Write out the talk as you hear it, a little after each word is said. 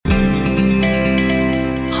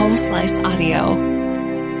Home Slice Audio.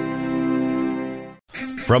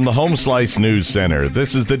 From the Home Slice News Center,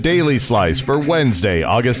 this is the Daily Slice for Wednesday,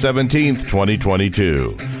 August 17th,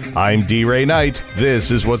 2022. I'm D. Ray Knight.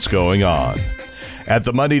 This is what's going on. At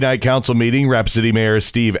the Monday night council meeting, Rapid City Mayor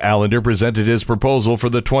Steve Allender presented his proposal for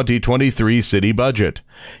the 2023 city budget.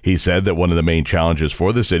 He said that one of the main challenges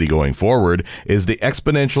for the city going forward is the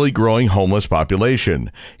exponentially growing homeless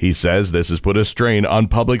population. He says this has put a strain on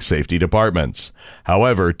public safety departments.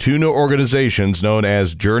 However, two new organizations known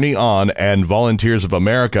as Journey On and Volunteers of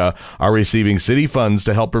America are receiving city funds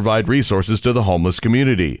to help provide resources to the homeless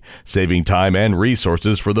community, saving time and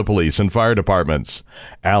resources for the police and fire departments.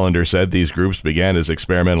 Allender said these groups began as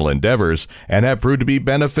experimental endeavors and have proved to be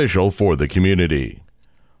beneficial for the community.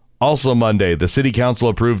 Also Monday, the City Council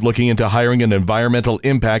approved looking into hiring an environmental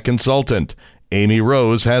impact consultant. Amy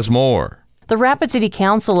Rose has more. The Rapid City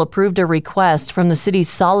Council approved a request from the city's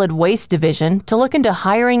Solid Waste Division to look into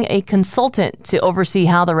hiring a consultant to oversee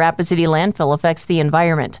how the Rapid City landfill affects the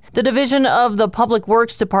environment. The division of the Public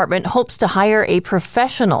Works Department hopes to hire a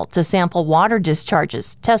professional to sample water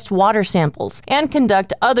discharges, test water samples, and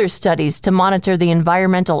conduct other studies to monitor the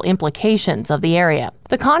environmental implications of the area.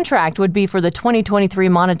 The contract would be for the 2023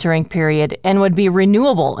 monitoring period and would be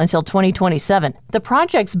renewable until 2027. The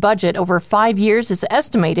project's budget over 5 years is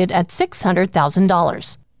estimated at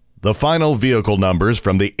 $600,000. The final vehicle numbers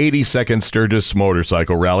from the 82nd Sturgis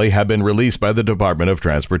Motorcycle Rally have been released by the Department of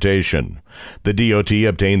Transportation. The DOT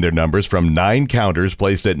obtained their numbers from 9 counters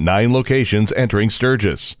placed at 9 locations entering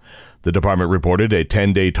Sturgis. The department reported a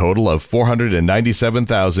 10-day total of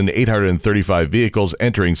 497,835 vehicles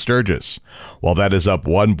entering Sturgis. While that is up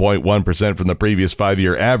 1.1% from the previous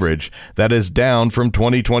 5-year average, that is down from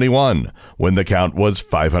 2021, when the count was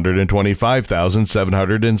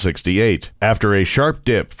 525,768. After a sharp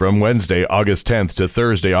dip from Wednesday, August 10th to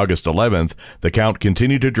Thursday, August 11th, the count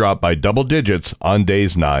continued to drop by double digits on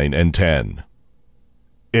days 9 and 10.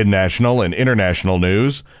 In national and international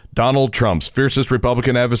news, Donald Trump's fiercest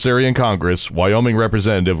Republican adversary in Congress, Wyoming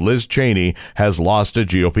Representative Liz Cheney, has lost a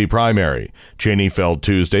GOP primary. Cheney fell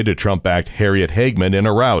Tuesday to Trump-backed Harriet Hageman in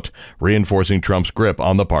a rout, reinforcing Trump's grip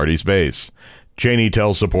on the party's base. Cheney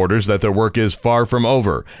tells supporters that their work is far from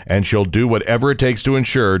over, and she'll do whatever it takes to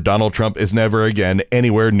ensure Donald Trump is never again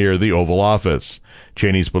anywhere near the Oval Office.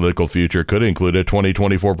 Cheney's political future could include a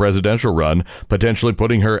 2024 presidential run, potentially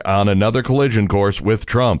putting her on another collision course with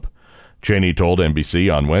Trump. Cheney told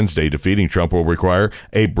NBC on Wednesday defeating Trump will require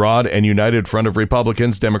a broad and united front of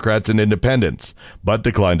Republicans, Democrats, and Independents, but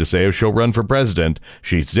declined to say if she'll run for president.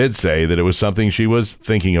 She did say that it was something she was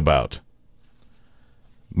thinking about.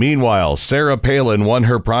 Meanwhile, Sarah Palin won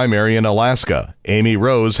her primary in Alaska. Amy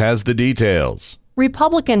Rose has the details.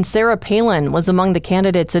 Republican Sarah Palin was among the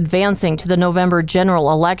candidates advancing to the November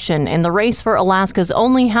general election in the race for Alaska's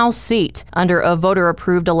only House seat. Under a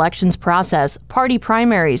voter-approved elections process, party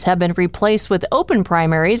primaries have been replaced with open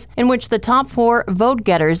primaries in which the top 4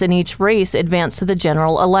 vote-getters in each race advance to the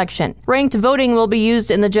general election. Ranked voting will be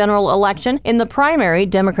used in the general election. In the primary,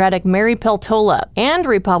 Democratic Mary Peltola and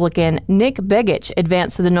Republican Nick Begich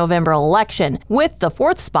advance to the November election, with the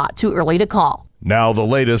 4th spot too early to call. Now the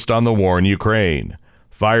latest on the war in Ukraine.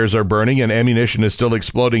 Fires are burning and ammunition is still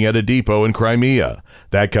exploding at a depot in Crimea.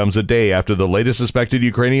 That comes a day after the latest suspected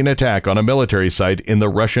Ukrainian attack on a military site in the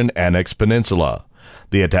Russian-annexed peninsula.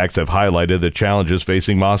 The attacks have highlighted the challenges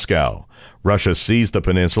facing Moscow. Russia seized the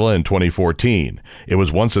peninsula in 2014. It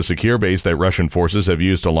was once a secure base that Russian forces have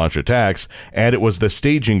used to launch attacks, and it was the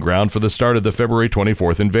staging ground for the start of the February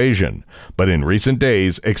 24th invasion. But in recent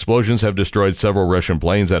days, explosions have destroyed several Russian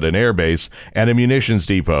planes at an airbase and a munitions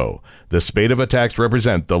depot. The spate of attacks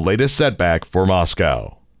represent the latest setback for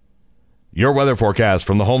Moscow. Your weather forecast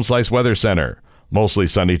from the Home Slice Weather Center. Mostly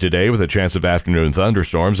sunny today with a chance of afternoon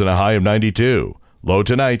thunderstorms and a high of 92. Low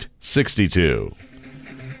tonight, 62.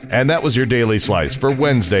 And that was your Daily Slice for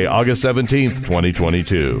Wednesday, August 17th,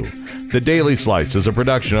 2022. The Daily Slice is a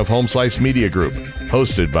production of Home Slice Media Group,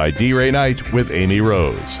 hosted by D. Ray Knight with Amy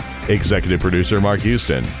Rose. Executive producer Mark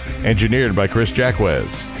Houston. Engineered by Chris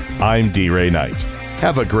Jacquez. I'm D. Ray Knight.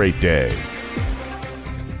 Have a great day.